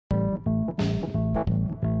Hey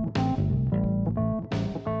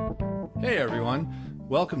everyone,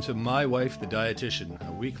 welcome to My Wife the Dietitian,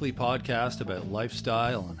 a weekly podcast about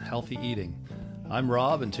lifestyle and healthy eating. I'm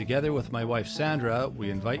Rob, and together with my wife Sandra, we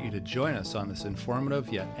invite you to join us on this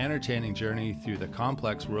informative yet entertaining journey through the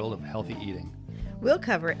complex world of healthy eating. We'll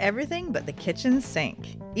cover everything but the kitchen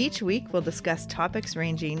sink. Each week we'll discuss topics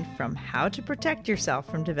ranging from how to protect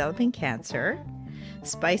yourself from developing cancer,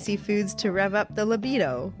 spicy foods to rev up the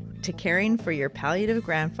libido, to caring for your palliative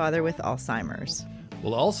grandfather with Alzheimer's.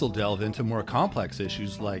 We'll also delve into more complex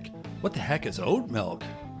issues like, what the heck is oat milk?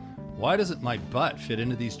 Why doesn't my butt fit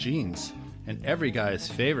into these jeans? And every guy's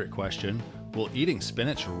favorite question, will eating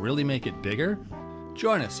spinach really make it bigger?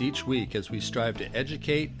 Join us each week as we strive to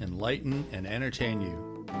educate, enlighten, and entertain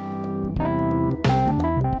you.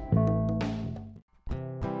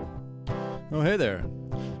 Oh, hey there.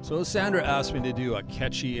 So Sandra asked me to do a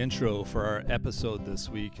catchy intro for our episode this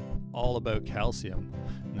week, all about calcium.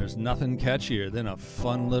 And there's nothing catchier than a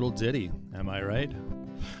fun little ditty, am I right?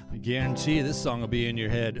 I guarantee this song will be in your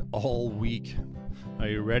head all week. Are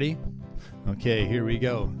you ready? Okay, here we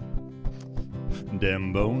go.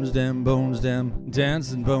 Dem bones, dem bones, dem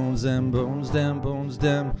dancing bones, dem bones, dem bones,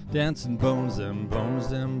 dem dancing bones, dem bones,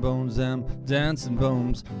 dem bones, dem dancing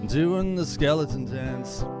bones, doing the skeleton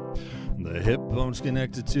dance. The hip bone's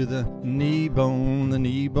connected to the knee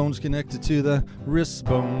bone's connected to the wrist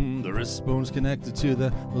bone's connected to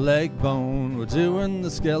the leg bone. We're doing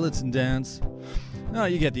the skeleton dance. Oh,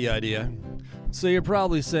 you get the idea. So you're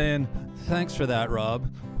probably saying, thanks for that,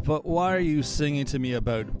 Rob, but why are you singing to me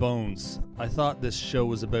about bones? I thought this show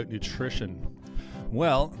was about nutrition.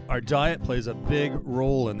 Well, our diet plays a big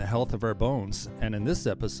role in the health of our bones, and in this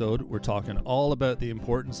episode, we're talking all about the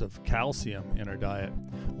importance of calcium in our diet.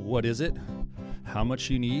 What is it? How much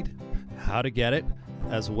you need? How to get it?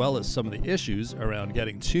 As well as some of the issues around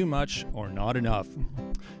getting too much or not enough.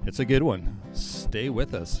 It's a good one. Stay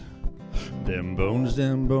with us. Dem bones,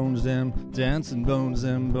 dem bones, dem dancing bones,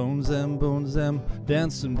 dem bones, dem bones, dem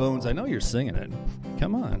dancing bones. I know you're singing it.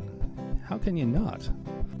 Come on. How can you not?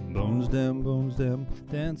 Bones, dem,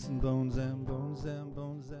 dancing bones, dem, bones, dem,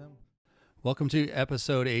 bones, dem. Welcome to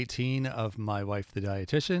episode 18 of My Wife the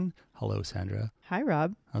Dietitian. Hello, Sandra. Hi,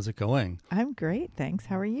 Rob. How's it going? I'm great, thanks.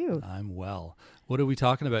 How are you? I'm well. What are we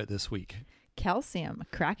talking about this week? Calcium,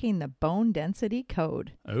 cracking the bone density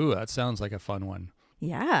code. Oh, that sounds like a fun one.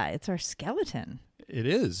 Yeah, it's our skeleton. It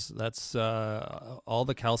is. That's all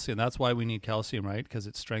the calcium. That's why we need calcium, right? Because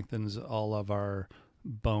it strengthens all of our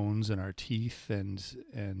bones and our teeth and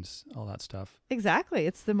all that stuff. Exactly.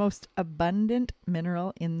 It's the most abundant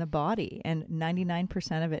mineral in the body, and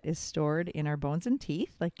 99% of it is stored in our bones and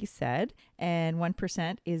teeth, like you said, and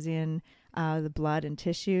 1% is in the blood and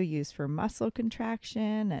tissue used for muscle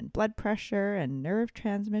contraction and blood pressure and nerve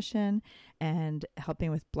transmission and helping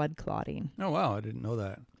with blood clotting. Oh, wow. I didn't know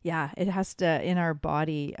that. Yeah, it has to, in our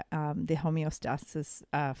body, the homeostasis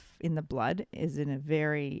in the blood is in a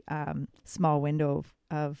very small window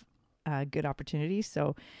of good opportunity.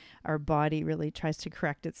 So our body really tries to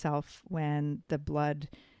correct itself when the blood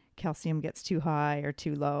calcium gets too high or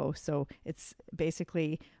too low. So it's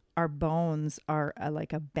basically our bones are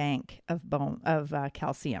like a bank of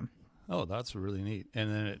calcium. Oh, that's really neat.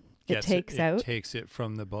 And then it takes it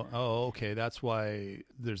from the bone. Oh, okay. That's why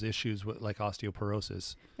there's issues with like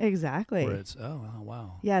osteoporosis. Exactly. Where it's, oh,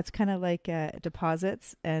 wow. Yeah, it's kind of like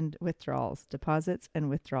deposits and withdrawals. Deposits and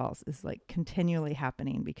withdrawals is like continually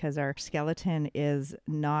happening because our skeleton is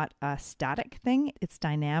not a static thing. It's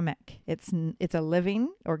dynamic. It's a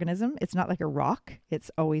living organism. It's not like a rock.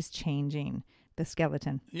 It's always changing. The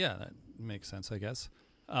skeleton. Yeah, that makes sense, I guess.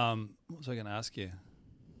 What was I going to ask you?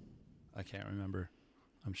 I can't remember.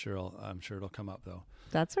 I'm sure it'll come up though.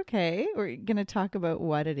 That's okay. We're going to talk about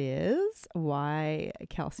what it is, why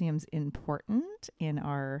calcium's important in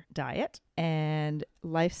our diet, and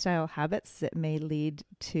lifestyle habits that may lead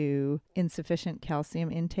to insufficient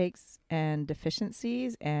calcium intakes and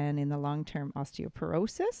deficiencies, and in the long term,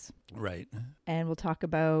 osteoporosis. Right. And we'll talk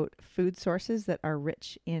about food sources that are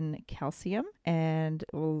rich in calcium, and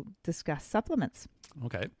we'll discuss supplements.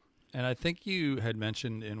 Okay. And I think you had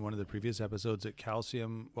mentioned in one of the previous episodes that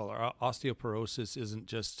calcium, our osteoporosis isn't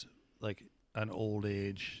just like an old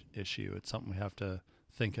age issue. It's something we have to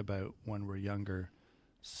think about when we're younger,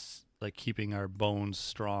 like keeping our bones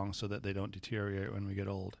strong so that they don't deteriorate when we get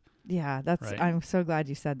old. Yeah, right? I'm so glad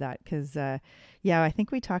you said that because, I think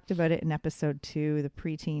we talked about it in episode 2, the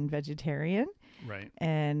preteen vegetarian. Right.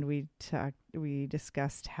 And we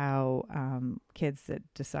discussed how kids that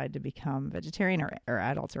decide to become vegetarian or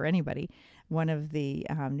adults or anybody, one of the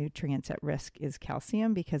nutrients at risk is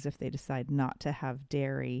calcium, because if they decide not to have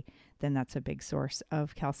dairy, then that's a big source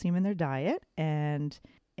of calcium in their diet. And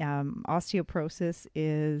osteoporosis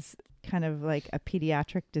is kind of like a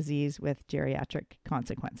pediatric disease with geriatric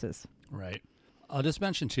consequences. Right. I'll just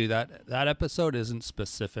mention too that episode isn't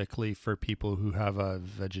specifically for people who have a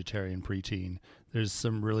vegetarian preteen. There's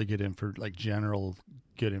some really good general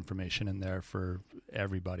good information in there for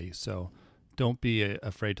everybody. So don't be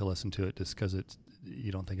afraid to listen to it just because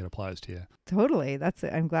you don't think it applies to you. Totally.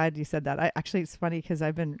 I'm glad you said that. It's funny because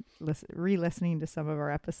I've been re-listening to some of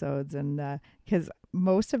our episodes, and because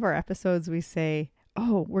most of our episodes we say,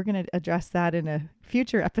 oh, we're going to address that in a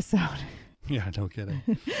future episode. Yeah, no kidding.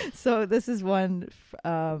 So this is one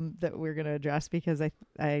that we're going to address because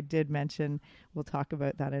I did mention we'll talk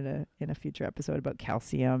about that in a future episode about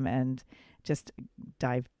calcium and just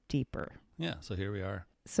dive deeper. Yeah, so here we are.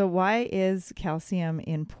 So why is calcium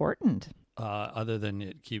important? Other than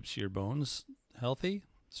it keeps your bones healthy,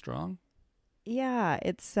 strong? Yeah,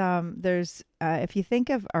 it's there's if you think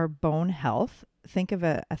of our bone health, think of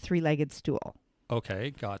a three-legged stool.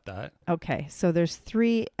 Okay, got that. Okay, so there's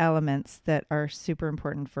 3 elements that are super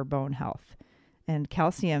important for bone health. And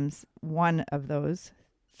calcium's one of those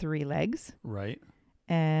 3 legs. Right.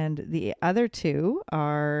 And the other 2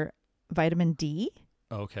 are vitamin D.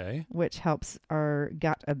 Okay. Which helps our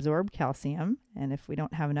gut absorb calcium. And if we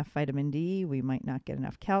don't have enough vitamin D, we might not get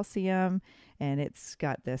enough calcium. And it's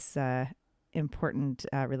got this important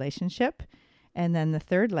relationship. And then the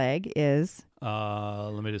third leg is...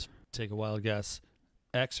 let me just take a wild guess.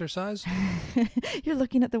 Exercise? You're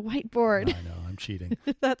looking at the whiteboard. I know, I'm cheating.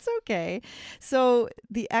 That's okay. So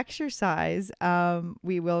the exercise,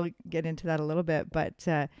 we will get into that a little bit, but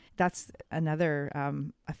that's another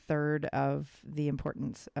a third of the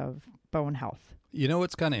importance of bone health. You know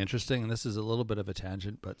what's kind of interesting, and this is a little bit of a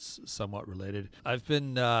tangent, but somewhat related. I've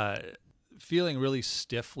been feeling really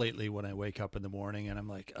stiff lately when I wake up in the morning, and I'm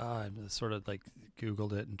like, I'm sort of like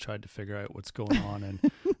Googled it and tried to figure out what's going on,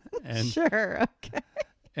 and sure, okay.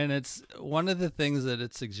 And it's one of the things that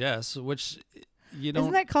it suggests, which you don't.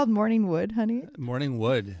 Isn't that called morning wood, honey? Morning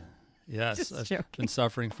wood, yes. Just I've joking. been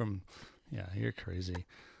suffering from. Yeah, you're crazy.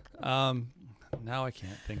 Now I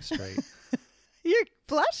can't think straight. You're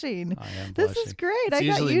blushing. I am This blushing. is great. It's I got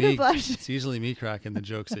usually you me, to blush. It's usually me cracking the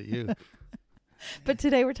jokes at you. But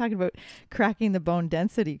today we're talking about cracking the bone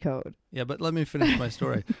density code. Yeah, but let me finish my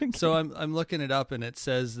story. Okay. So I'm looking it up, and it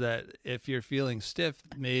says that if you're feeling stiff,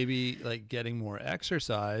 maybe like getting more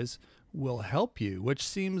exercise will help you, which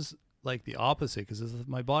seems like the opposite, because if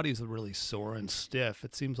my body's really sore and stiff,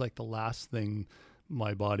 it seems like the last thing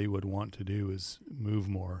my body would want to do is move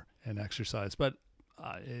more and exercise. But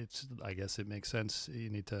I guess it makes sense. You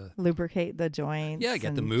need to lubricate the joints. Yeah,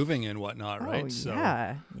 get them moving and whatnot, right? Oh, So,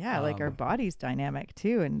 yeah. Like our body's dynamic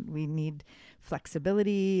too, and we need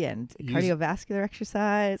flexibility and cardiovascular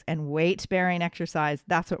exercise and weight-bearing exercise.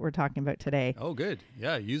 That's what we're talking about today. Oh, good.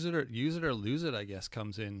 Yeah, use it or lose it, I guess,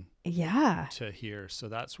 comes in. Yeah. To here, so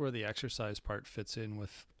that's where the exercise part fits in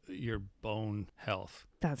with your bone health.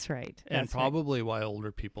 That's right. And probably why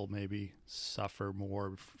older people maybe suffer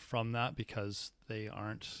more from that, because they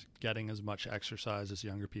aren't getting as much exercise as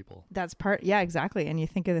younger people. That's part. Yeah, exactly. And you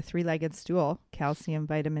think of the 3-legged stool: calcium,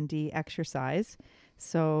 vitamin D, exercise.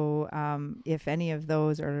 So if any of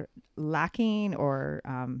those are lacking or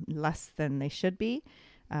less than they should be,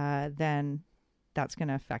 then that's going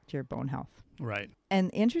to affect your bone health. Right.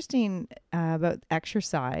 And interesting about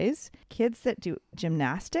exercise, kids that do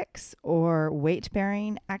gymnastics or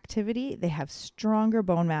weight-bearing activity, they have stronger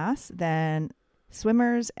bone mass than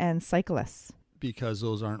swimmers and cyclists. Because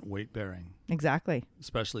those aren't weight-bearing. Exactly.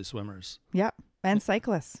 Especially swimmers. Yep. And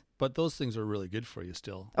cyclists. But those things are really good for you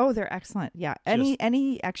still. Oh, they're excellent. Yeah.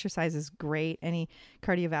 Any exercise is great. Any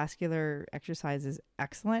cardiovascular exercise is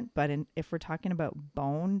excellent. But if we're talking about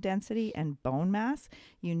bone density and bone mass,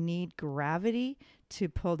 you need gravity to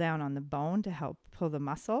pull down on the bone to help pull the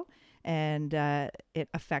muscle. And it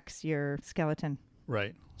affects your skeleton.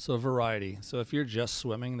 Right. So variety. So if you're just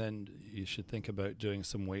swimming, then you should think about doing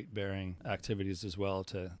some weight-bearing activities as well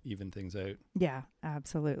to even things out. Yeah,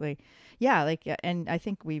 absolutely. Yeah, and I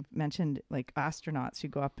think we've mentioned like astronauts who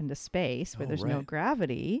go up into space where there's no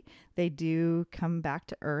gravity, they do come back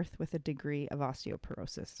to Earth with a degree of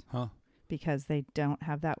osteoporosis. Huh. Because they don't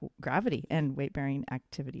have that gravity, and weight-bearing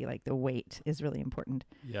activity, like the weight, is really important.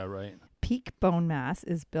 Yeah, right. Peak bone mass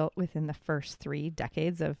is built within the first 3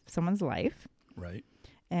 decades of someone's life. Right.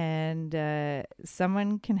 And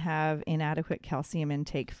someone can have inadequate calcium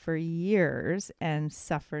intake for years and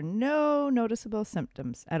suffer no noticeable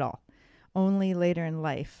symptoms at all. Only later in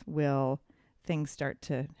life will things start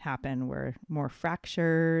to happen where more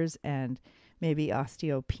fractures and maybe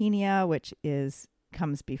osteopenia, which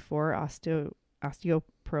comes before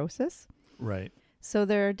osteoporosis. Right. So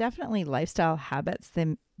there are definitely lifestyle habits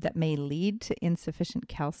that may lead to insufficient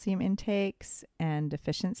calcium intakes and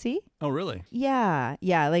deficiency. Oh, really? Yeah.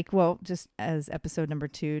 Just as episode number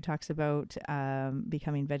 2 talks about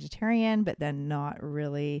becoming vegetarian, but then not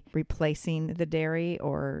really replacing the dairy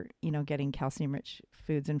or, getting calcium-rich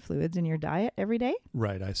foods and fluids in your diet every day.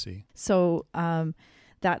 Right, I see. So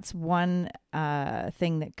that's one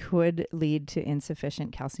thing that could lead to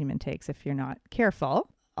insufficient calcium intakes if you're not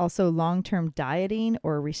careful. Also, long-term dieting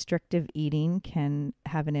or restrictive eating can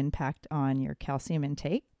have an impact on your calcium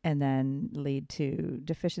intake and then lead to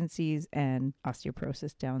deficiencies and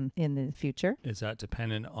osteoporosis down in the future. Is that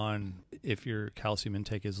dependent on if your calcium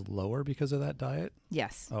intake is lower because of that diet?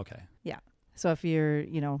 Yes. Okay. Yeah. So if you're,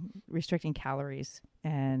 restricting calories,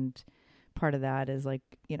 and part of that is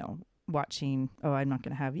watching, I'm not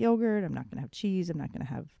going to have yogurt, I'm not going to have cheese, I'm not going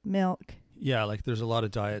to have milk. Yeah, there's a lot of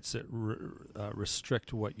diets that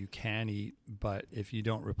restrict what you can eat, but if you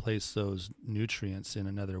don't replace those nutrients in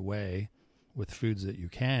another way with foods that you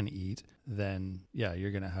can eat, then you're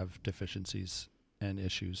going to have deficiencies and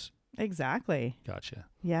issues. Exactly. Gotcha.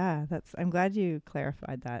 Yeah, I'm glad you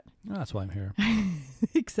clarified that. Oh, that's why I'm here.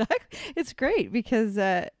 Exactly. It's great because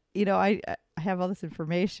I have all this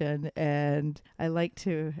information and I like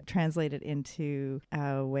to translate it into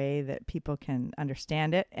a way that people can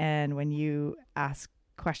understand it. And when you ask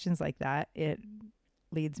questions like that, it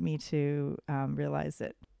leads me to realize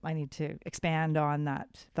that I need to expand on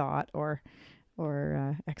that thought or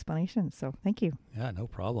explanation. So thank you. Yeah, no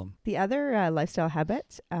problem. The other lifestyle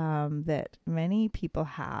habit that many people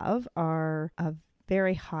have are a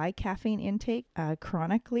very high caffeine intake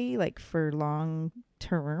chronically, for long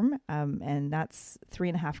term, and that's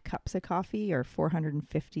 3.5 cups of coffee or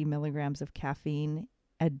 450 milligrams of caffeine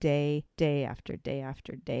a day after day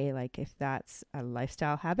after day. If that's a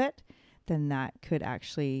lifestyle habit, then that could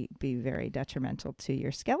actually be very detrimental to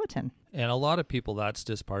your skeleton. And a lot of people, that's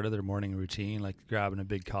just part of their morning routine, like grabbing a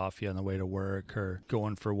big coffee on the way to work or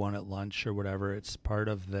going for one at lunch or whatever. It's part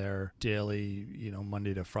of their daily,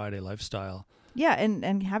 Monday to Friday lifestyle. Yeah,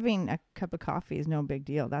 and having a cup of coffee is no big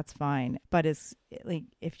deal. That's fine. But it's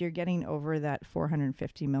if you're getting over that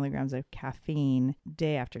 450 milligrams of caffeine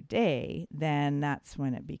day after day, then that's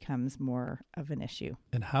when it becomes more of an issue.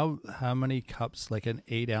 And how many cups, an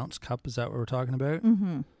 8-ounce cup, is that what we're talking about?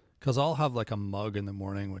 Mm-hmm. Because I'll have a mug in the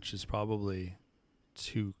morning, which is probably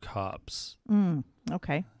 2 cups.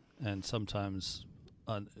 Okay. And sometimes,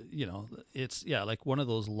 it's, one of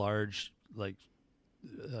those large,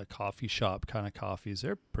 coffee shop kind of coffees.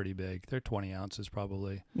 They're pretty big. They're 20 ounces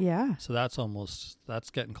probably. Yeah. So that's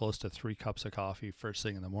getting close to 3 cups of coffee first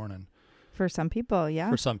thing in the morning. For some people, yeah.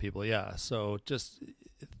 For some people, yeah. So just,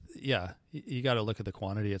 you got to look at the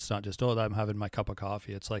quantity. It's not just, I'm having my cup of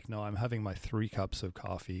coffee. It's no, I'm having my 3 cups of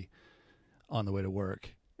coffee on the way to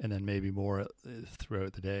work, and then maybe more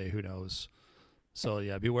throughout the day. Who knows?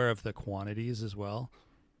 So beware of the quantities as well.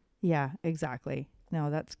 Yeah, exactly. No,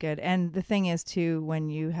 that's good. And the thing is too, when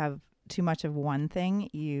you have too much of one thing,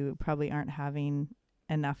 you probably aren't having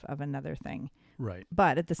enough of another thing. Right.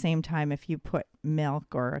 But at the same time, if you put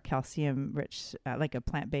milk or a calcium-rich, like a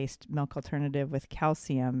plant-based milk alternative with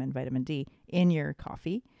calcium and vitamin D in your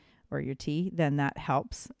coffee or your tea, then that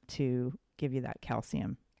helps to give you that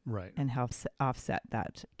calcium. Right. And helps offset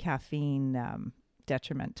that caffeine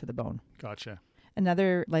detriment to the bone. Gotcha.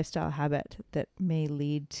 Another lifestyle habit that may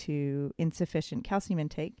lead to insufficient calcium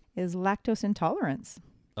intake is lactose intolerance.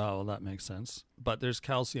 Oh, well, that makes sense. But there's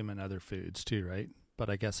calcium in other foods too, right? But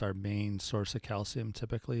I guess our main source of calcium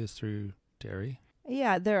typically is through dairy.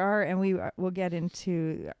 Yeah, there are, and we'll get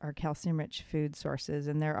into our calcium-rich food sources,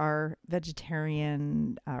 and there are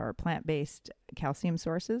vegetarian or plant-based calcium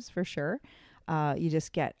sources for sure. You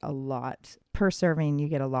just get a lot per serving. You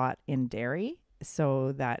get a lot in dairy.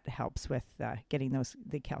 So that helps with getting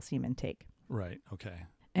the calcium intake. Right. Okay.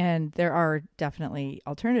 And there are definitely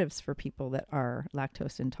alternatives for people that are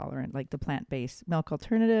lactose intolerant, like the plant-based milk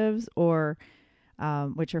alternatives, or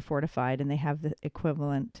which are fortified, and they have the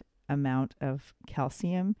equivalent amount of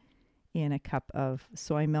calcium in a cup of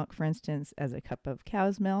soy milk, for instance, as a cup of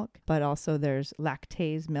cow's milk. But also there's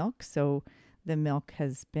lactase milk. So the milk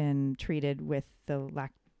has been treated with the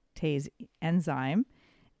lactase enzyme,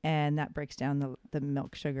 and that breaks down the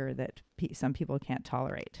milk sugar that some people can't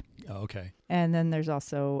tolerate. Oh, okay. And then there's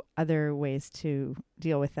also other ways to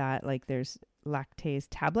deal with that. Like there's lactase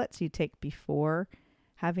tablets you take before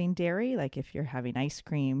having dairy. Like if you're having ice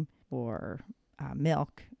cream or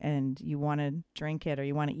milk and you want to drink it or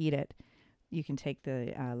you want to eat it, you can take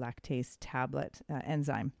the lactase tablet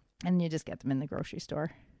enzyme, and you just get them in the grocery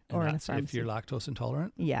store or in the pharmacy. If you're lactose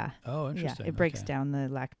intolerant? Yeah. Oh, interesting. Yeah, it breaks down the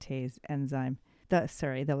lactase enzyme. The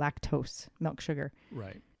lactose, milk sugar.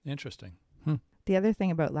 Right. Interesting. The other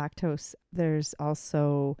thing about lactose, there's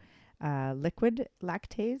also liquid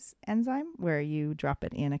lactase enzyme where you drop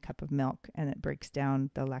it in a cup of milk and it breaks down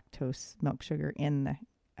the lactose milk sugar in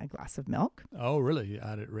a glass of milk. Oh, really? You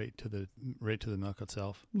add it right to the milk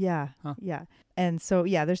itself? Yeah. Huh. Yeah. And so,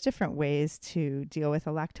 there's different ways to deal with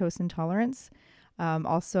a lactose intolerance.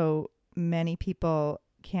 Also, many people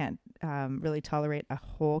can't really tolerate a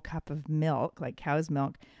whole cup of milk, like cow's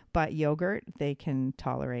milk, but yogurt they can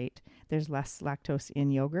tolerate. There's less lactose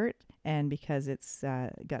in yogurt, and because it's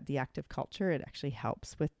got the active culture, it actually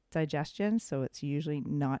helps with digestion, so it's usually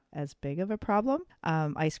not as big of a problem.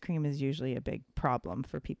 Ice cream is usually a big problem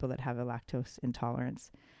for people that have a lactose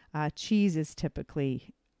intolerance. Cheese is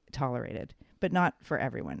typically tolerated, but not for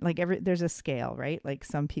everyone. Like there's a scale, right? Like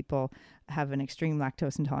some people have an extreme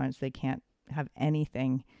lactose intolerance. They can't have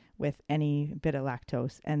anything with any bit of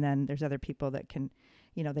lactose. And then there's other people that can,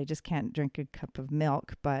 they just can't drink a cup of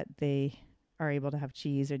milk, but they are able to have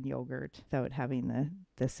cheese and yogurt without having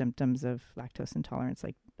the symptoms of lactose intolerance,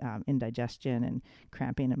 like indigestion and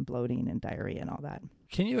cramping and bloating and diarrhea and all that.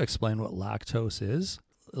 Can you explain what lactose is?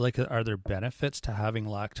 Like, are there benefits to having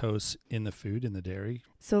lactose in the food, in the dairy?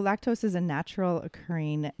 So lactose is a natural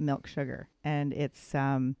occurring milk sugar, and it's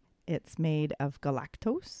made of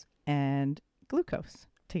galactose and glucose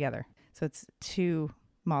together. So it's two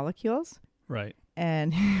molecules. Right.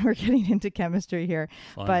 And we're getting into chemistry here.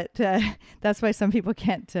 Fun. But that's why some people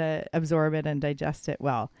can't absorb it and digest it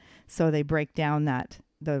well. So they break down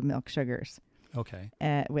the milk sugars. Okay.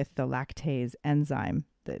 With the lactase enzyme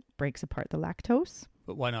that breaks apart the lactose.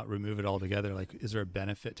 But why not remove it altogether? Like, is there a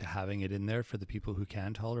benefit to having it in there for the people who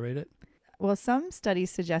can tolerate it? Well, some studies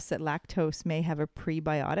suggest that lactose may have a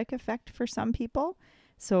prebiotic effect for some people.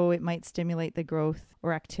 So it might stimulate the growth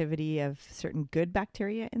or activity of certain good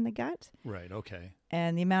bacteria in the gut. Right, okay.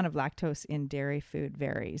 And the amount of lactose in dairy food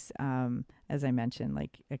varies. As I mentioned,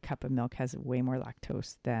 like a cup of milk has way more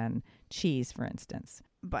lactose than cheese, for instance.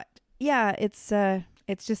 But yeah, it's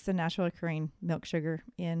just a natural occurring milk sugar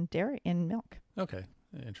in milk. Okay,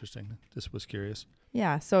 interesting. Just was curious.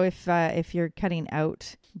 Yeah, so if you're cutting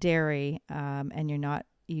out dairy and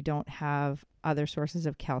you don't have other sources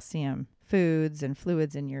of calcium foods and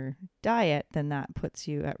fluids in your diet, then that puts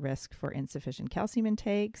you at risk for insufficient calcium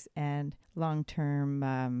intakes and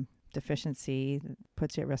long-term deficiency,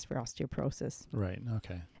 puts you at risk for osteoporosis. Right,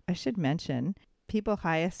 okay. I should mention, people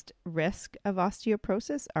highest risk of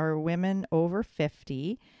osteoporosis are women over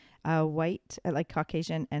 50, white, like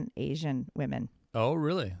Caucasian and Asian women. Oh,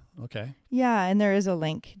 really? Okay. Yeah, and there is a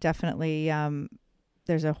link, definitely.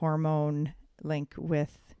 There's a hormone link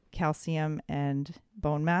with calcium and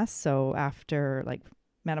bone mass. So after like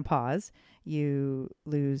menopause, you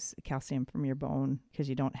lose calcium from your bone because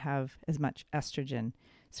you don't have as much estrogen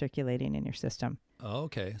circulating in your system. Oh,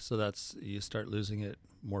 okay. So you start losing it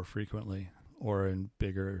more frequently or in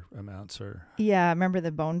bigger amounts or... Yeah, remember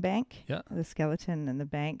the bone bank? Yeah. The skeleton and the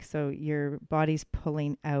bank. So your body's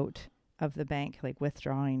pulling out of the bank, like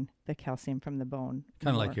withdrawing the calcium from the bone.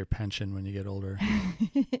 Kind of like your pension when you get older.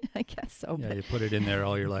 I guess so. Yeah, you put it in there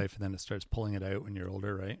all your life and then it starts pulling it out when you're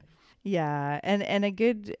older, right? Yeah, and a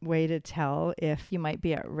good way to tell if you might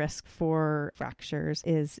be at risk for fractures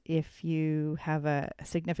is if you have a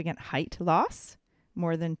significant height loss,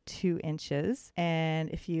 more than 2 inches, and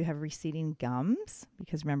if you have receding gums,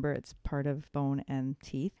 because remember it's part of bone and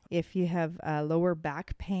teeth, if you have lower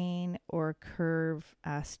back pain or curve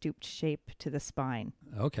stooped shape to the spine.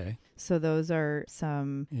 Okay. So those are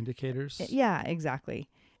some indicators. Yeah, exactly.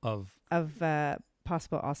 Of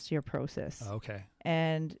possible osteoporosis. Okay.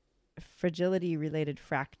 And fragility related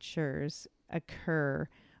fractures occur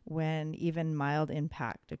when even mild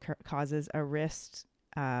impact causes a wrist,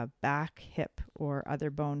 back, hip, or other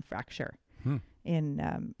bone fracture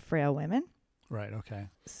in frail women. Right, okay.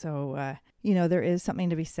 So, there is something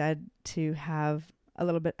to be said to have a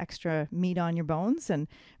little bit extra meat on your bones. And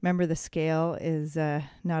remember, the scale is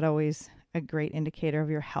not always a great indicator of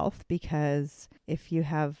your health, because if you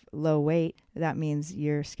have low weight, that means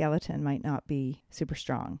your skeleton might not be super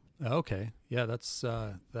strong. Okay. Yeah, that's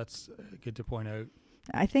good to point out.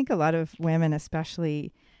 I think a lot of women,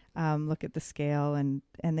 especially look at the scale, and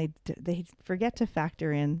they forget to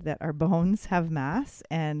factor in that our bones have mass,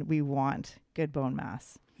 and we want good bone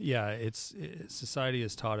mass. Yeah, society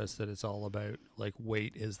has taught us that it's all about like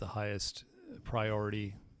weight is the highest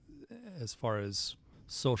priority as far as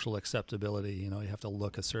social acceptability. You have to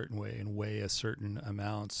look a certain way and weigh a certain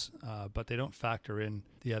amounts, but they don't factor in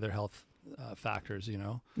the other health factors.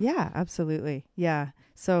 Yeah, absolutely. Yeah.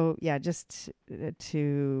 So yeah, just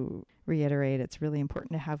to reiterate, it's really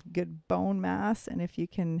important to have good bone mass, and if you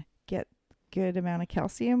can get good amount of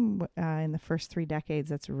calcium in the first 3 decades,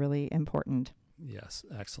 that's really important. Yes,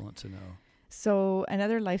 excellent to know. So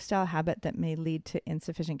another lifestyle habit that may lead to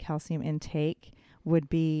insufficient calcium intake would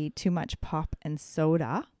be too much pop and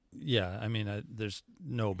soda. Yeah, I mean, there's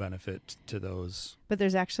no benefit to those. But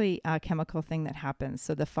there's actually a chemical thing that happens.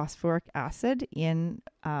 So the phosphoric acid in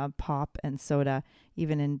pop and soda,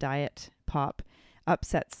 even in diet pop,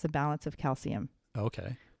 upsets the balance of calcium.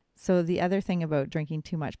 Okay. So the other thing about drinking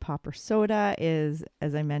too much pop or soda is,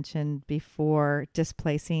 as I mentioned before,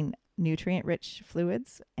 displacing nutrient-rich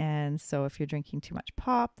fluids. And so if you're drinking too much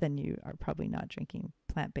pop, then you are probably not drinking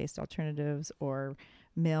plant-based alternatives or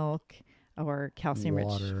milk or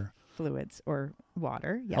calcium-rich fluids or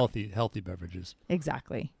water. Yeah. Healthy beverages.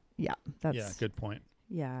 Exactly. Yeah. Good point.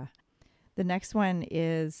 Yeah. The next one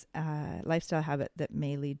is a lifestyle habit that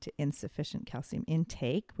may lead to insufficient calcium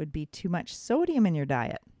intake would be too much sodium in your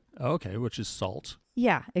diet. Okay, which is salt.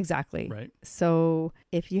 Yeah, exactly. Right. So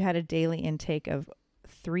if you had a daily intake of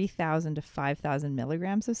 3,000 to 5,000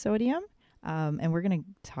 milligrams of sodium, and we're going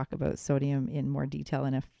to talk about sodium in more detail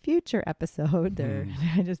in a future episode.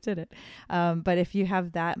 I just did it. But if you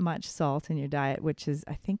have that much salt in your diet, which is,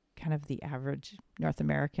 I think, kind of the average North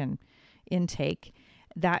American intake,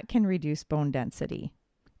 that can reduce bone density.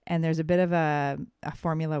 And there's a bit of a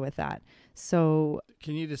formula with that. So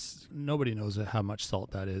can you nobody knows how much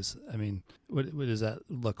salt that is. I mean, what does that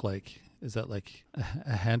look like? Is that like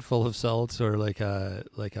a handful of salt or like a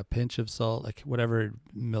pinch of salt, like whatever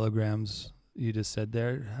milligrams you just said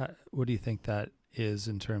there? What do you think that is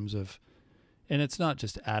in terms of, and it's not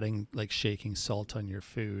just adding like shaking salt on your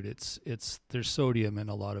food. It's there's sodium in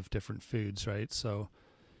a lot of different foods, right? So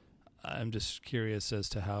I'm just curious as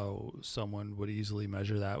to how someone would easily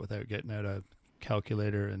measure that without getting out a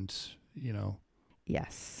calculator and,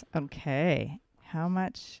 Yes. Okay. How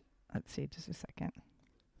much? Let's see, just a second.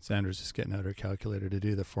 Sandra's just getting out her calculator to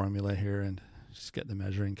do the formula here and just get the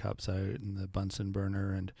measuring cups out and the Bunsen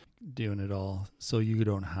burner and doing it all so you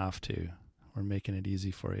don't have to. We're making it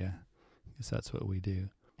easy for you. I guess that's what we do.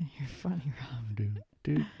 You're funny, Rob.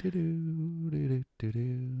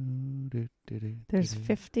 There's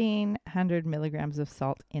 1,500 milligrams of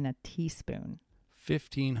salt in a teaspoon.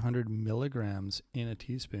 1,500 milligrams in a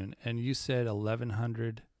teaspoon. And you said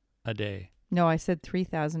 1,100 a day. No, I said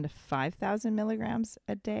 3,000 to 5,000 milligrams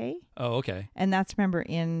a day. Oh, okay. And that's, remember,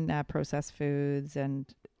 in processed foods and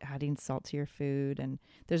adding salt to your food. And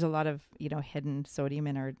there's a lot of, hidden sodium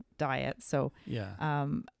in our diet. So yeah,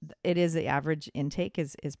 it is, the average intake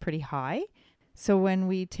is pretty high. So when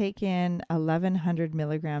we take in 1,100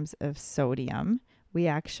 milligrams of sodium, we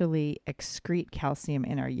actually excrete calcium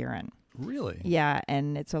in our urine. Really? Yeah.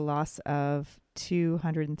 And it's a loss of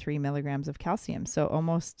 203 milligrams of calcium. So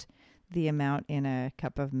almost the amount in a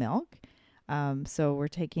cup of milk. So we're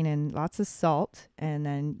taking in lots of salt, and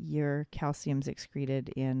then your calcium's excreted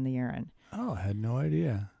in the urine. Oh, I had no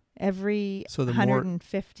idea. Every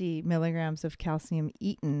 150 milligrams of calcium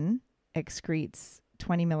eaten excretes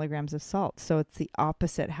 20 milligrams of salt. So it's the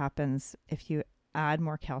opposite happens. If you add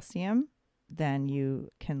more calcium, then you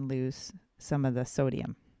can lose some of the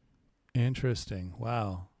sodium. Interesting.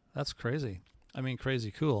 Wow. That's crazy. I mean,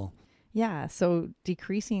 crazy cool. Yeah, so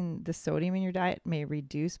decreasing the sodium in your diet may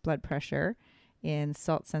reduce blood pressure in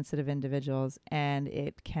salt-sensitive individuals, and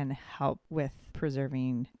it can help with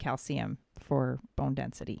preserving calcium for bone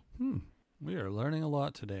density. We are learning a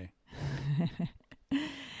lot today.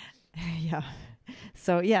 Yeah.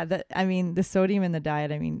 So yeah, the sodium in the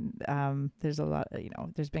diet, there's a lot,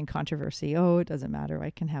 there's been controversy. Oh, it doesn't matter. I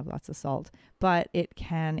can have lots of salt, but it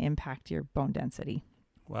can impact your bone density.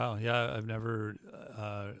 Wow. Yeah. I never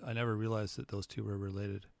realized that those two were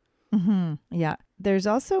related. Mm-hmm. Yeah. There's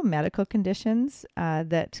also medical conditions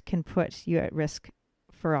that can put you at risk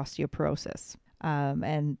for osteoporosis.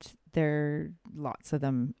 And there are lots of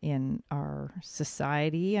them in our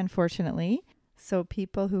society, unfortunately. So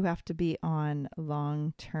people who have to be on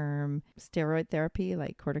long-term steroid therapy,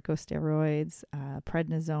 like corticosteroids,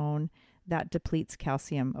 prednisone, that depletes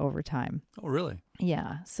calcium over time. Oh, really?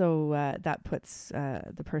 Yeah. So that puts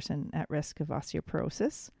the person at risk of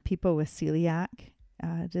osteoporosis. People with celiac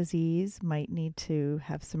disease might need to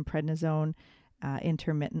have some prednisone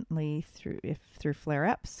intermittently through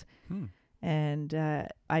flare-ups, and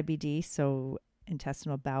IBD, so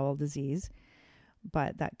intestinal bowel disease,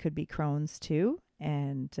 but that could be Crohn's too.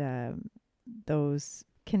 And those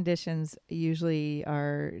conditions usually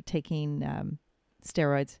are taking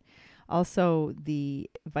steroids. Also, the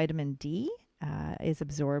vitamin D is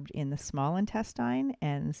absorbed in the small intestine,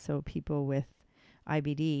 and so people with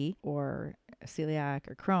IBD or celiac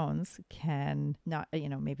or Crohn's can not,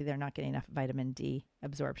 maybe they're not getting enough vitamin D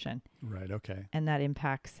absorption. Right. Okay. And that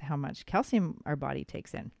impacts how much calcium our body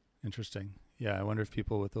takes in. Interesting. Yeah. I wonder if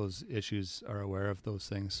people with those issues are aware of those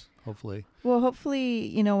things, hopefully. Well,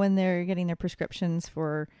 hopefully, when they're getting their prescriptions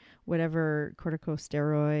for whatever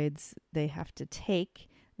corticosteroids they have to take,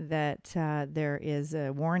 that there is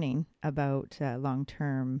a warning about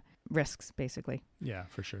long-term risks, basically. Yeah,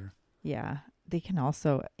 for sure. Yeah. They can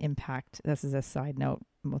also impact, this is a side note,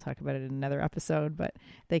 and we'll talk about it in another episode, but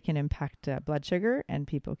they can impact blood sugar, and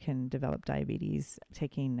people can develop diabetes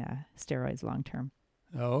taking steroids long-term.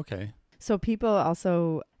 Oh, okay. So people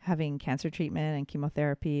also having cancer treatment and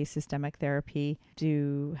chemotherapy, systemic therapy,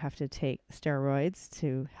 do have to take steroids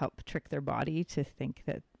to help trick their body to think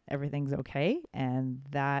that everything's okay. And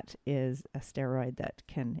that is a steroid that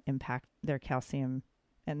can impact their calcium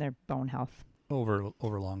and their bone health. Over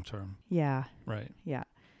long term. Yeah. Right. Yeah.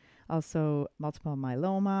 Also, multiple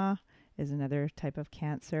myeloma is another type of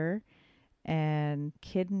cancer. And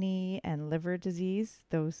kidney and liver disease,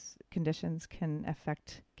 those conditions can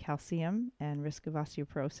affect calcium and risk of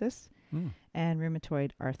osteoporosis. And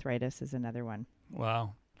rheumatoid arthritis is another one.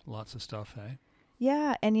 Wow. Lots of stuff, hey?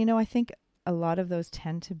 Yeah. And, I think a lot of those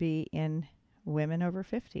tend to be in women over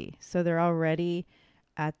 50. So they're already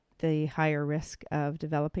at the higher risk of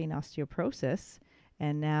developing osteoporosis.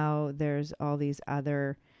 And now there's all these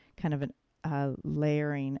other kind of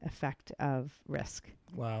layering effect of risk.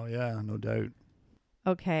 Wow. Yeah, no doubt.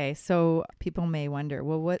 Okay, so people may wonder,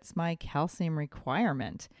 well, what's my calcium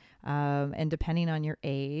requirement? And depending on your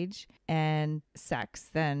age and sex,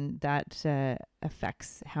 then that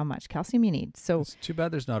affects how much calcium you need. So It's too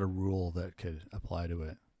bad there's not a rule that could apply to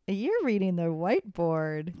it. you're reading the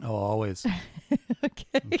whiteboard. Oh, always. Okay.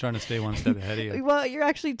 I'm trying to stay one step ahead of you. Well, you're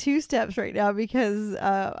actually 2 steps right now, because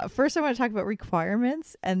first I want to talk about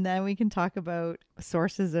requirements, and then we can talk about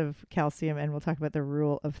sources of calcium, and we'll talk about the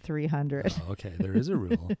rule of 300. Oh, okay, there is a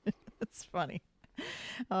rule. That's funny.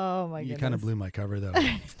 Oh my goodness. You kind of blew my cover though.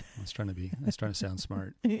 I was trying to sound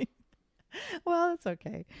smart. Well, it's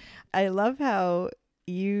okay. I love how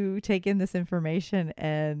you take in this information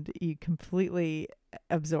and you completely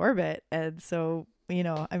absorb it. And so, you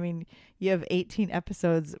have 18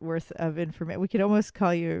 episodes worth of information. We could almost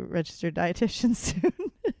call you a registered dietitian soon.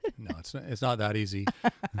 No, it's not that easy.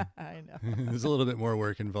 I know. There's a little bit more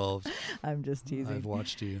work involved. I'm just teasing. I've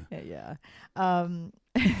watched you. Yeah.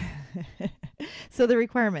 So the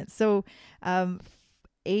requirements. So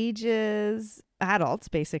ages, adults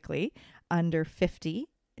basically, under 50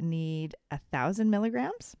 need 1,000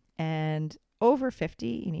 milligrams, and over 50,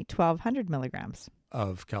 you need 1,200 milligrams.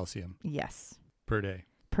 Of calcium. Yes. Per day.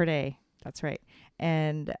 Per day. That's right.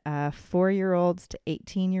 And 4-year-olds to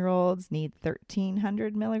 18-year-olds need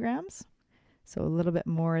 1,300 milligrams. So a little bit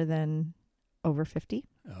more than over 50.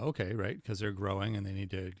 Okay, right. Because they're growing and they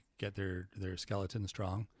need to get their skeleton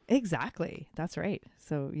strong. Exactly. That's right.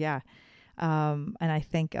 So, yeah. And I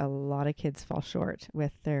think a lot of kids fall short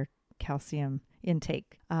with their calcium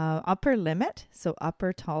intake. Upper limit, so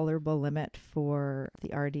upper tolerable limit for the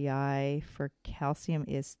RDI for calcium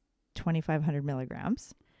is 2,500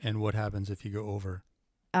 milligrams. And what happens if you go over?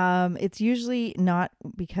 It's usually not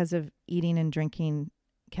because of eating and drinking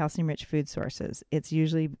calcium-rich food sources. It's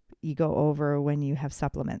usually you go over when you have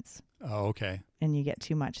supplements. Oh, okay. And you get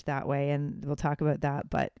too much that way. And we'll talk about that.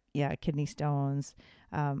 But yeah, kidney stones,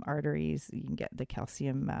 arteries, you can get the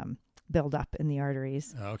calcium build up in the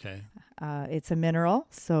arteries. Oh, okay. It's a mineral,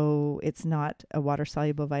 so it's not a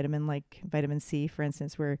water-soluble vitamin like vitamin C, for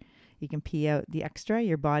instance, where you can pee out the extra.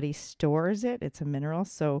 Your body stores it. It's a mineral,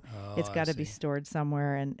 so it's got to be stored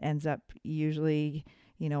somewhere, and ends up usually,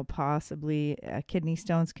 possibly kidney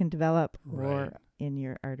stones can develop or in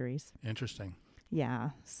your arteries. Interesting. Yeah.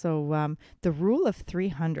 So the rule of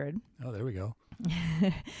 300. Oh, there we go.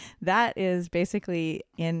 That is basically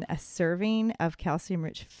in a serving of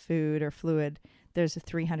calcium-rich food or fluid, there's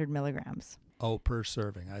 300 milligrams. Oh, per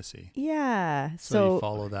serving. I see. Yeah. So you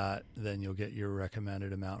follow that, then you'll get your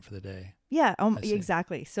recommended amount for the day. Yeah,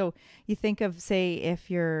 exactly. So you think of, say, if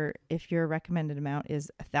your recommended amount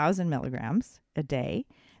is 1,000 milligrams a day,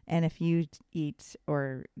 And if you eat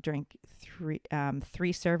or drink three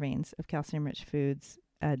servings of calcium-rich foods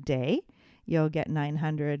a day, you'll get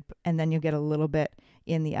 900, and then you'll get a little bit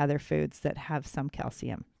in the other foods that have some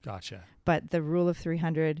calcium. Gotcha. But the rule of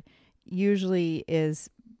 300 usually is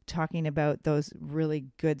talking about those really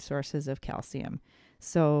good sources of calcium.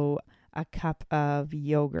 So a cup of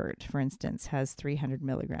yogurt, for instance, has 300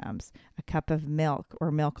 milligrams. A cup of milk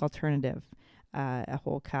or milk alternative, a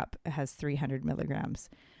whole cup, has 300 milligrams.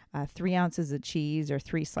 3 ounces of cheese or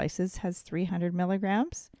 3 slices has 300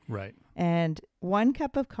 milligrams. Right. And 1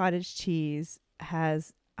 cup of cottage cheese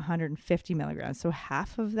has 150 milligrams. So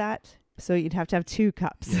half of that. So you'd have to have 2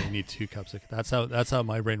 cups. Yeah, you need 2 cups. That's how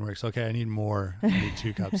my brain works. Okay, I need more. I need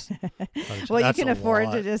 2 cups. Well, That's you can a afford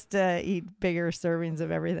lot. to just eat bigger servings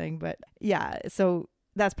of everything. But yeah, so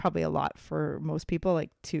that's probably a lot for most people,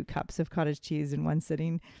 like 2 cups of cottage cheese in one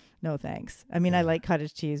sitting. No thanks. I mean, I like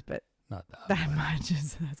cottage cheese, but Not that much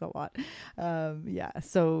that's a lot. Yeah.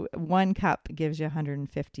 So 1 cup gives you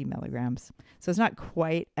 150 milligrams. So it's not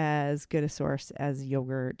quite as good a source as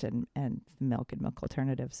yogurt and milk and milk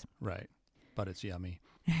alternatives. Right. But it's yummy.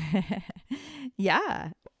 Yeah.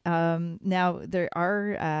 Now there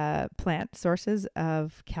are plant sources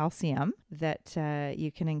of calcium that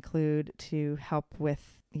you can include to help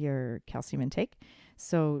with your calcium intake.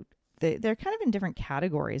 So they're kind of in different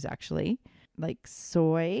categories, actually. Like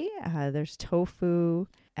soy, there's tofu.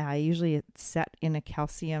 Usually it's set in a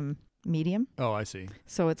calcium medium. Oh, I see.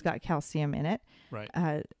 So it's got calcium in it. Right.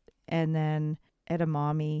 And then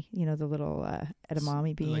edamame, the little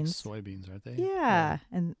edamame beans. Like soybeans, aren't they? Yeah.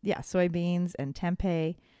 And soybeans and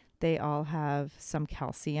tempeh, they all have some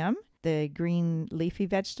calcium. The green leafy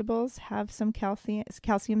vegetables have some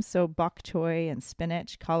calcium. So bok choy and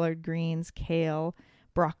spinach, collard greens, kale,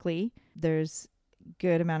 broccoli. There's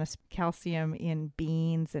good amount of calcium in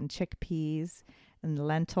beans and chickpeas and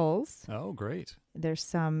lentils. Oh, great. There's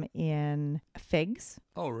some in figs.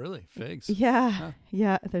 Oh, really? Figs? Yeah. Huh.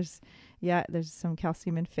 Yeah. There's some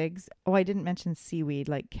calcium in figs. Oh, I didn't mention seaweed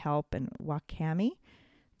like kelp and wakame.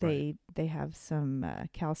 They have some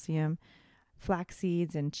calcium. Flax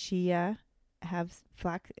seeds and chia have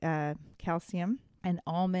calcium. And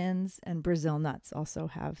almonds and Brazil nuts also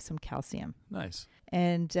have some calcium. Nice.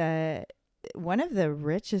 And one of the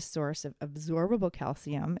richest source of absorbable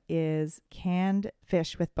calcium is canned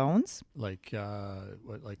fish with bones. Like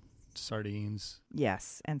like sardines?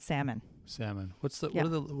 Yes, and salmon. Salmon. What are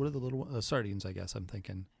the little sardines? I guess I'm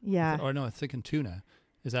thinking. Yeah. Or no, I'm thinking tuna.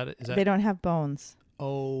 Is that? They don't have bones.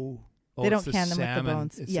 Oh. They don't it's can them salmon. with the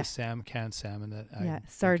bones. It's the canned salmon that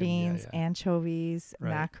sardines, anchovies, Right.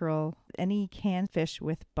 mackerel, any canned fish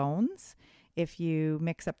with bones. If you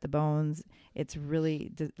mix up the bones, it's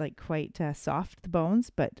really quite soft, the bones,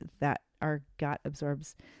 but that our gut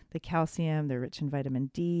absorbs the calcium. They're rich in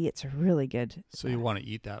vitamin D. It's really good. So you want to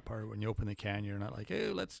eat that part when you open the can. You're not like, hey,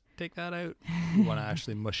 let's take that out. You want to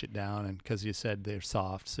actually mush it down, and because you said they're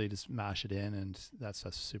soft, so you just mash it in, and that's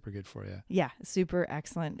super good for you. Yeah, super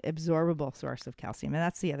excellent absorbable source of calcium. And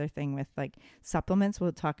that's the other thing with like supplements.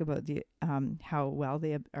 We'll talk about the how well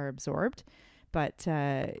they are absorbed. But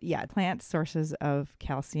plant sources of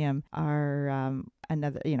calcium are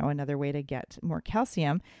another way to get more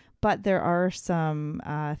calcium. But there are some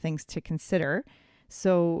things to consider.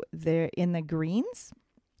 So they're in the greens,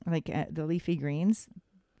 like the leafy greens,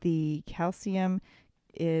 the calcium,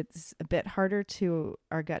 it's a bit harder to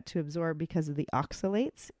our gut to absorb because of the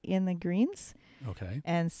oxalates in the greens. Okay.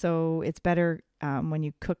 And so it's better when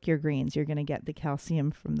you cook your greens, you're going to get the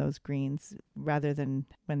calcium from those greens rather than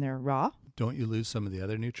when they're raw. Don't you lose some of the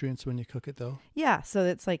other nutrients when you cook it, though? Yeah, so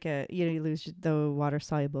it's like you lose the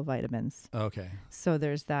water-soluble vitamins. Okay. So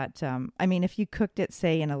there's that. If you cooked it,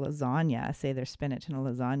 say, in a lasagna, say there's spinach in a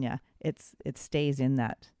lasagna, it stays in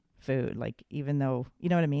that food. Like, even though, you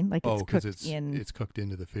know what I mean? Like, it's cooked it's cooked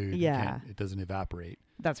into the food. Yeah. It doesn't evaporate.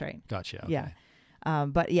 That's right. Gotcha. Okay. Yeah.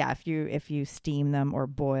 But yeah, if you steam them or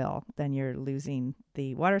boil, then you're losing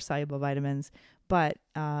the water-soluble vitamins. But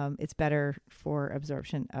it's better for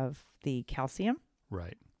absorption of the calcium.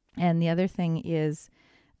 Right. And the other thing is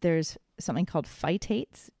there's something called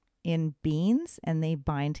phytates in beans, and they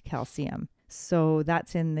bind calcium. So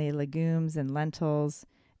that's in the legumes and lentils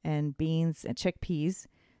and beans and chickpeas.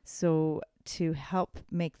 So to help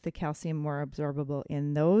make the calcium more absorbable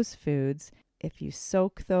in those foods, if you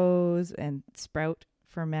soak those and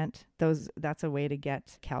ferment those, that's a way to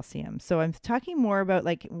get calcium. So I'm talking more about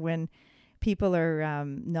like when people are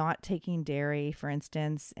not taking dairy, for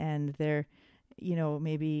instance, and they're,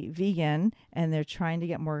 maybe vegan and they're trying to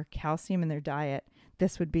get more calcium in their diet.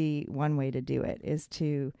 This would be one way to do it, is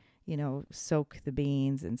to, soak the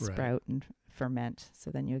beans and Right. sprout and ferment.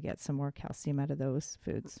 So then you'll get some more calcium out of those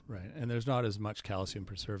foods. Right. And there's not as much calcium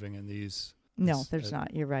per serving in these. No, there's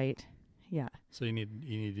not. You're right. Yeah. So you need to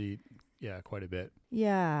eat, quite a bit.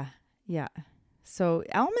 Yeah. Yeah. So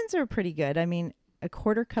almonds are pretty good. I mean, a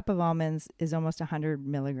quarter cup of almonds is almost 100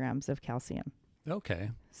 milligrams of calcium.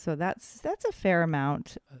 Okay. So that's a fair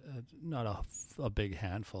amount. Not a big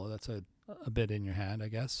handful. That's a bit in your hand, I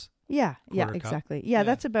guess. Yeah. Yeah, Quarter cup? exactly. Yeah, Yeah.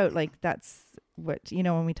 that's about that's what,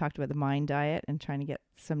 when we talked about the MIND diet and trying to get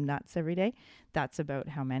some nuts every day, that's about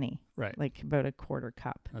how many? Right. Like about a quarter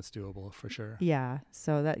cup. That's doable for sure. Yeah.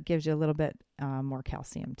 So that gives you a little bit more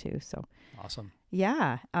calcium too. So Awesome.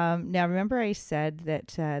 yeah. Now remember I said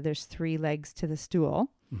that there's 3 legs to the stool.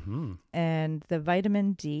 Mm-hmm. And the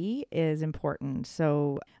vitamin D is important.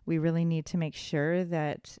 So we really need to make sure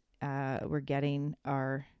that we're getting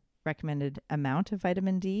our recommended amount of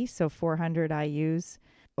vitamin D. So 400 IUs,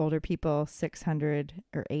 older people 600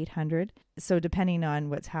 or 800. So depending on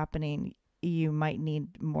what's happening, you might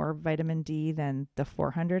need more vitamin D than the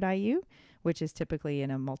 400 IU, which is typically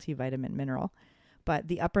in a multivitamin mineral. But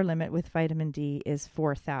the upper limit with vitamin D is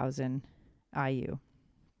 4,000 IU.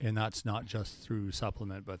 And that's not just through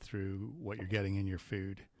supplement, but through what you're getting in your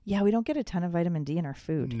food. Yeah, we don't get a ton of vitamin D in our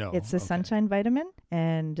food. No, It's the okay. sunshine vitamin,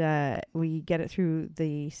 and we get it through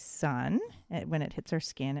the sun. When it hits our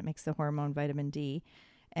skin, it makes the hormone vitamin D.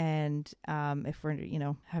 And if we're,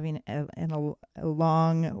 having a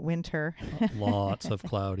long winter, Lots of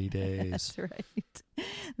cloudy days. that's right,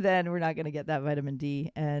 then we're not going to get that vitamin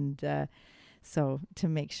D. And so to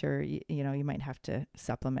make sure, you might have to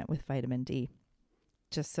supplement with vitamin D,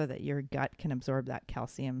 just so that your gut can absorb that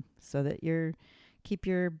calcium, so that keep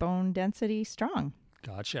your bone density strong.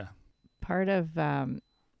 Gotcha. Part of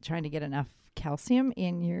trying to get enough calcium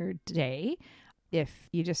in your day, if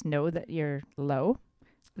you just know that you're low,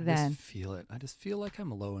 I then just feel it. I just feel like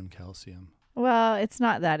I'm low in calcium. well, it's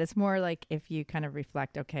not that. It's more like if you kind of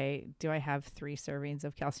reflect, okay, do I have 3 servings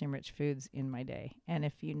of calcium-rich foods in my day? And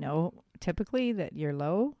if you know typically that you're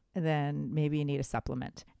low, then maybe you need a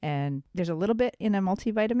supplement. And there's a little bit in a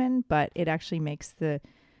multivitamin, but it actually makes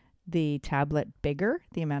the tablet bigger,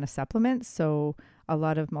 the amount of supplements. So a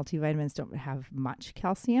lot of multivitamins don't have much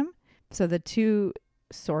calcium. So the two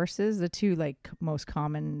most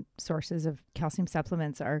common sources of calcium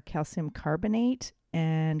supplements are calcium carbonate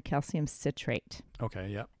and calcium citrate. Okay,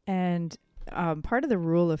 yeah. And part of the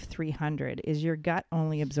rule of 300 is your gut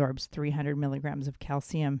only absorbs 300 milligrams of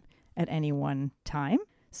calcium at any one time.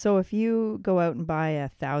 So if you go out and buy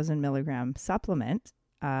 1,000 milligram supplement,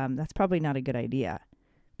 that's probably not a good idea,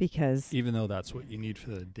 because Even though that's what you need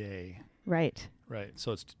for the day. right. Right.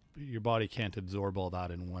 So your body can't absorb all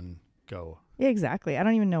that in one go. Yeah, exactly. I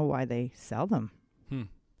don't even know why they sell them.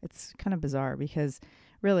 It's kind of bizarre, because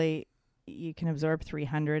really you can absorb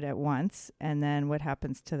 300 at once, and then what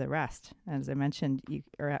happens to the rest? As I mentioned, you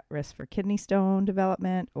are at risk for kidney stone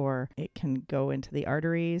development, or it can go into the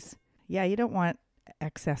arteries. Yeah, you don't want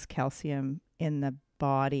excess calcium in the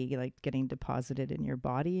body, like getting deposited in your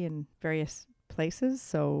body in various places.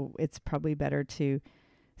 So it's probably better to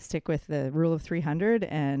stick with the rule of 300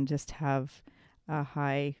 and just have a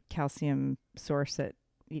high calcium source at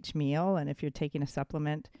each meal. And if you're taking a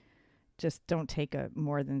supplement, just don't take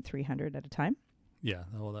more than 300 at a time. Yeah.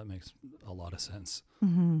 Well, that makes a lot of sense.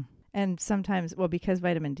 Mm-hmm. And sometimes, because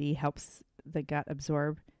vitamin D helps the gut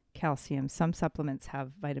absorb calcium, some supplements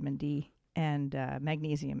have vitamin D, and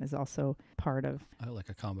magnesium is also part of. I like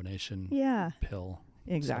a combination pill.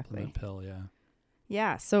 Exactly. Supplement pill, yeah.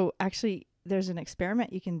 Yeah. So actually, there's an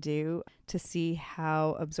experiment you can do to see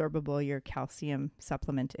how absorbable your calcium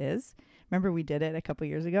supplement is. Remember we did it a couple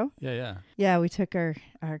years ago? Yeah. Yeah, we took our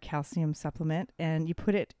calcium supplement, and you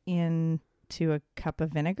put it into a cup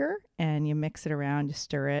of vinegar, and you mix it around, you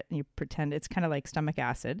stir it, and you pretend it's kind of like stomach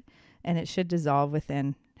acid, and it should dissolve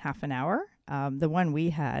within half an hour. The one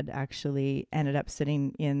we had actually ended up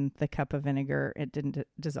sitting in the cup of vinegar. It didn't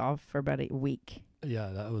dissolve for about a week. Yeah,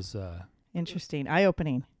 that was... Interesting.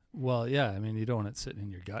 Eye-opening. Well, yeah, I mean, you don't want it sitting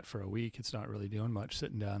in your gut for a week. It's not really doing much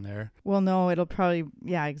sitting down there. Well, no, it'll probably...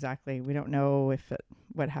 Yeah, exactly. We don't know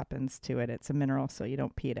what happens to it. It's a mineral, so you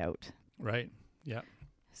don't pee it out. Right. Yeah.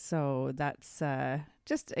 So that's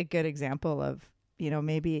just a good example of,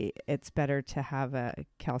 maybe it's better to have a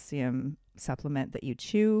calcium supplement that you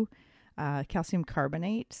chew, calcium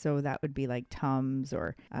carbonate. So that would be like Tums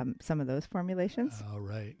or some of those formulations. Oh,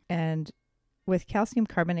 right. And with calcium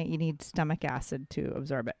carbonate, you need stomach acid to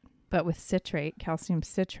absorb it. But with citrate, calcium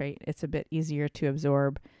citrate, it's a bit easier to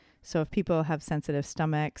absorb. So if people have sensitive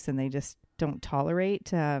stomachs and they just don't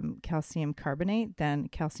tolerate calcium carbonate, then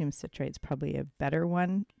calcium citrate is probably a better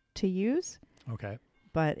one to use, Okay.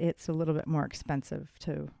 but it's a little bit more expensive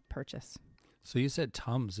to purchase. So you said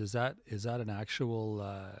Tums. Is that an actual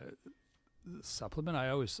supplement? I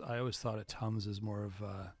always thought of Tums as more of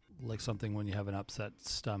like something when you have an upset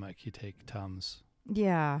stomach, you take Tums.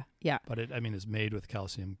 Yeah. But it's made with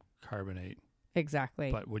calcium carbonate.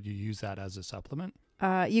 Exactly. But would you use that as a supplement?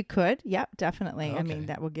 You could. Yep, definitely. Okay. I mean,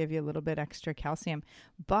 that will give you a little bit extra calcium.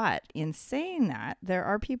 But in saying that, there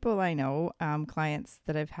are people I know, clients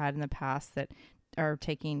that I've had in the past that are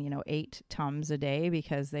taking, 8 Tums a day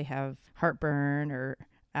because they have heartburn or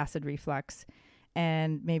acid reflux.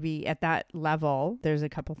 And maybe at that level, there's a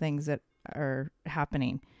couple things that are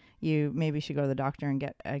happening. You maybe should go to the doctor and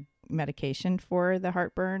get a medication for the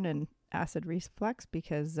heartburn and acid reflux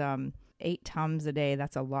because 8 Tums a day,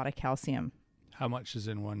 that's a lot of calcium. How much is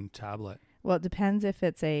in one tablet? Well, it depends if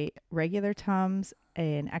it's a regular Tums,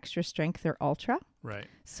 an extra strength, or ultra. Right.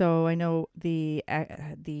 So I know the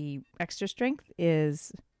extra strength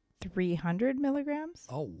is 300 milligrams.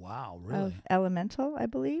 Oh, wow. Really? Of elemental, I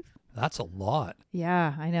believe. That's a lot.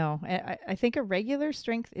 Yeah, I know. I think a regular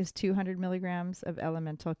strength is 200 milligrams of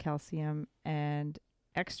elemental calcium, and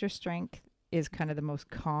extra strength is kind of the most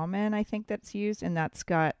common, I think, that's used, and that's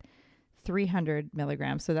got 300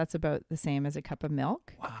 milligrams. So that's about the same as a cup of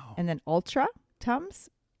milk. Wow. And then ultra Tums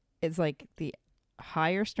is like the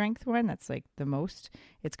higher strength one. That's like the most.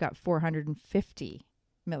 It's got 450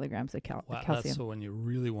 milligrams of Wow, calcium. that's so when you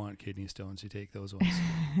really want kidney stones, you take those ones.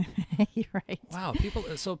 You're right. Wow,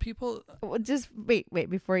 people. Well, just wait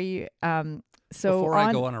before you. Before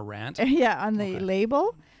I go on a rant. Yeah, on the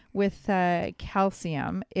label with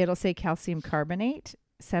calcium, it'll say calcium carbonate,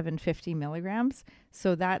 750 milligrams.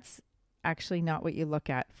 So that's actually not what you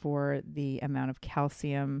look at for the amount of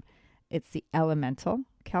calcium. It's the elemental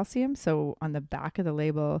calcium. So on the back of the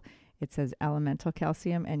label, it says elemental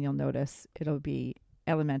calcium, and you'll notice it'll be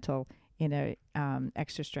elemental in a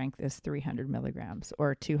extra strength is 300 milligrams,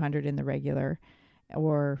 or 200 in the regular,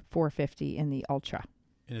 or 450 in the ultra.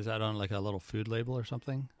 And is that on like a little food label or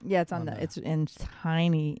something? Yeah, it's it's in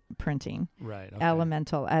tiny printing. Right. Okay.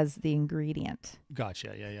 Elemental as the ingredient.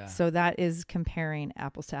 Gotcha. Yeah. So that is comparing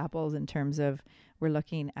apples to apples in terms of we're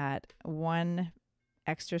looking at one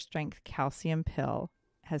extra strength calcium pill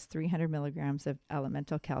has 300 milligrams of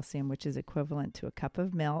elemental calcium, which is equivalent to a cup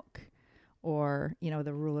of milk, or,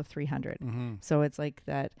 the rule of 300. Mm-hmm. So it's like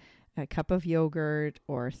that a cup of yogurt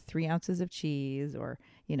or 3 ounces of cheese, or,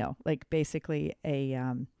 like basically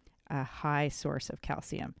a high source of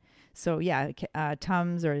calcium. So yeah,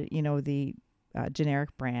 Tums, or, the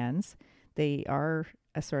generic brands, they are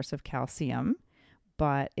a source of calcium.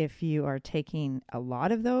 But if you are taking a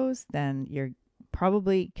lot of those, then you're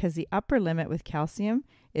probably, because the upper limit with calcium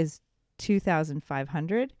is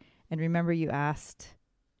 2,500. And remember, you asked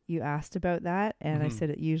about that, and I said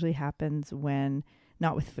it usually happens when,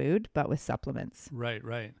 not with food, but with supplements.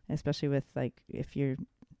 Right. Especially with, like, if you're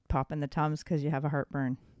popping the Tums because you have a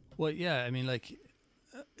heartburn. Well, yeah, like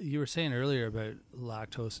you were saying earlier about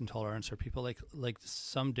lactose intolerance, or people like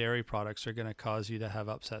some dairy products are going to cause you to have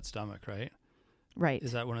upset stomach, right? Right.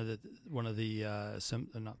 Is that one of the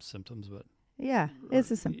not symptoms, but yeah,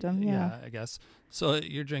 it's a symptom. Yeah, I guess. So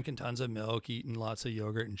you're drinking tons of milk, eating lots of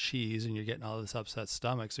yogurt and cheese, and you're getting all this upset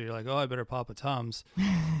stomach. So you're like, oh, I better pop a Tums.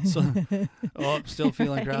 So, I'm still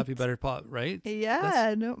feeling crappy. Better pop, right?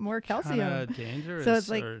 Yeah, no more calcium. Kind of dangerous. So it's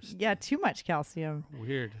like, too much calcium.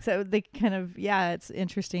 Weird. So they kind of, it's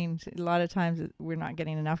interesting. A lot of times we're not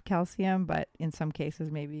getting enough calcium, but in some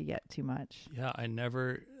cases maybe you get too much. Yeah, I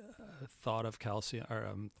never thought of calcium, or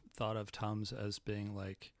thought of Tums as being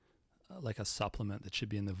like a supplement that should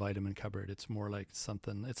be in the vitamin cupboard. It's more like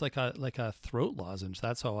something. It's like a throat lozenge.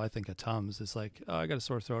 That's how I think of Tums. It's like, oh, I got a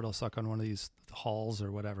sore throat, I'll suck on one of these Halls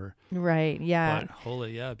or whatever. Right. Yeah.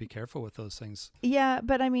 But be careful with those things. Yeah,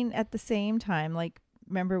 but I mean, at the same time, like,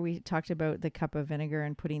 remember we talked about the cup of vinegar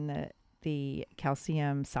and putting the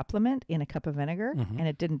calcium supplement in a cup of vinegar, and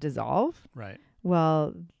it didn't dissolve. Right.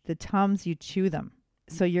 Well, the Tums, you chew them.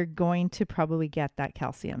 So you're going to probably get that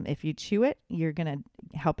calcium. If you chew it, you're going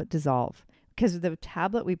to help it dissolve. Because the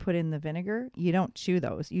tablet we put in the vinegar, you don't chew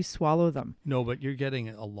those. You swallow them. No, but you're getting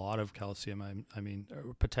a lot of calcium. I mean,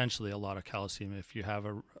 potentially a lot of calcium if you have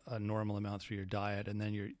a normal amount through your diet, and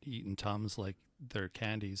then you're eating Tums like they're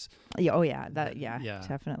candies. Yeah, oh, yeah.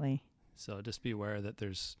 Definitely. So just be aware that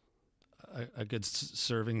there's a good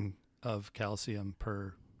serving of calcium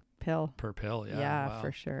per pill. Yeah. Yeah, wow.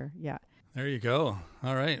 For sure. Yeah. There you go.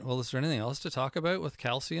 All right. Well, is there anything else to talk about with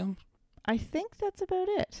calcium? I think that's about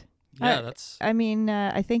it. Yeah,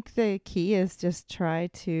 I think the key is just try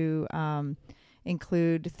to,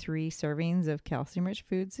 include 3 servings of calcium-rich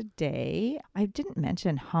foods a day. I didn't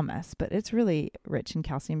mention hummus, but it's really rich in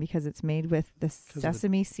calcium because it's made with the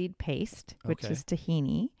sesame seed paste, which is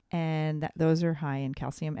tahini, and those are high in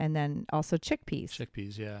calcium. And then also chickpeas.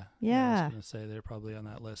 Chickpeas, yeah. Yeah. I was going to say they're probably on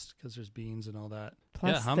that list because there's beans and all that.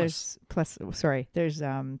 Plus, hummus. There's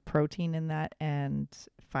protein in that and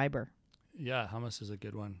fiber. Yeah, hummus is a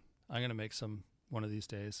good one. I'm going to make some one of these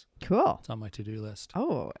days. Cool. It's on my to-do list.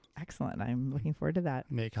 Oh, excellent. I'm looking forward to that.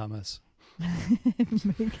 Make hummus. What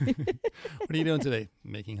are you doing today?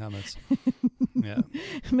 Making hummus. Yeah.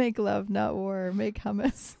 Make love, not war. Make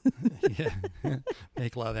hummus. Yeah.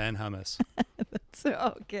 Make love and hummus. That's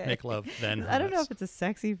okay. Make love, then hummus. I don't know if it's a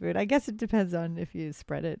sexy food. I guess it depends on if you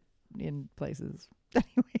spread it in places.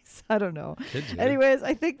 Anyways, I don't know. Anyways,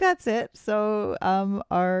 I think that's it. So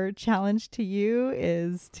our challenge to you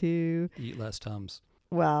is to eat less Tums.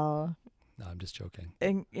 Well, no, I'm just joking.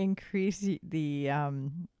 Increase the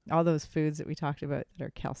all those foods that we talked about that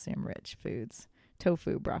are calcium rich foods.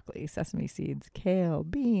 Tofu, broccoli, sesame seeds, kale,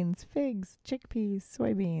 beans, figs, chickpeas,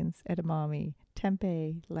 soybeans, edamame,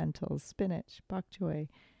 tempeh, lentils, spinach, bok choy,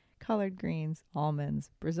 collard greens,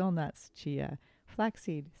 almonds, Brazil nuts, chia,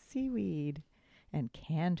 flaxseed, seaweed, and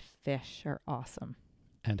canned fish are awesome.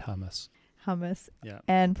 And hummus. Yeah.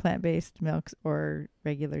 And plant-based milks or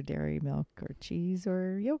regular dairy milk or cheese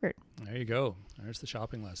or yogurt. There you go. There's the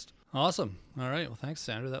shopping list. Awesome. All right. Well, thanks,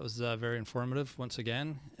 Sandra. That was very informative once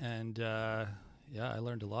again. And I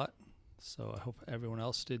learned a lot. So I hope everyone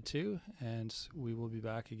else did too. And we will be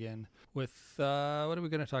back again with what are we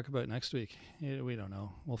going to talk about next week? We don't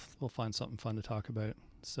know. We'll find something fun to talk about.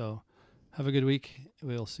 So have a good week.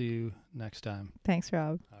 We'll see you next time. Thanks,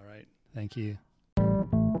 Rob. All right. Thank you.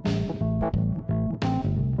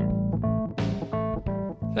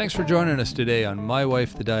 Thanks for joining us today on My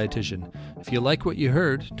Wife the Dietitian. If you like what you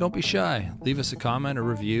heard, don't be shy. Leave us a comment or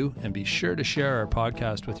review and be sure to share our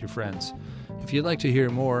podcast with your friends. If you'd like to hear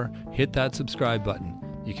more, hit that subscribe button.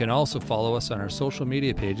 You can also follow us on our social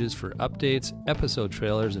media pages for updates, episode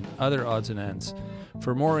trailers, and other odds and ends.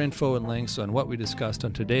 For more info and links on what we discussed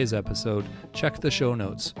on today's episode, check the show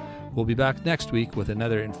notes. We'll be back next week with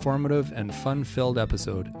another informative and fun-filled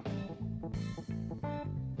episode.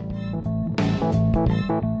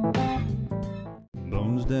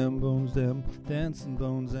 Bones them, dancing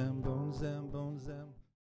bones them, bones them.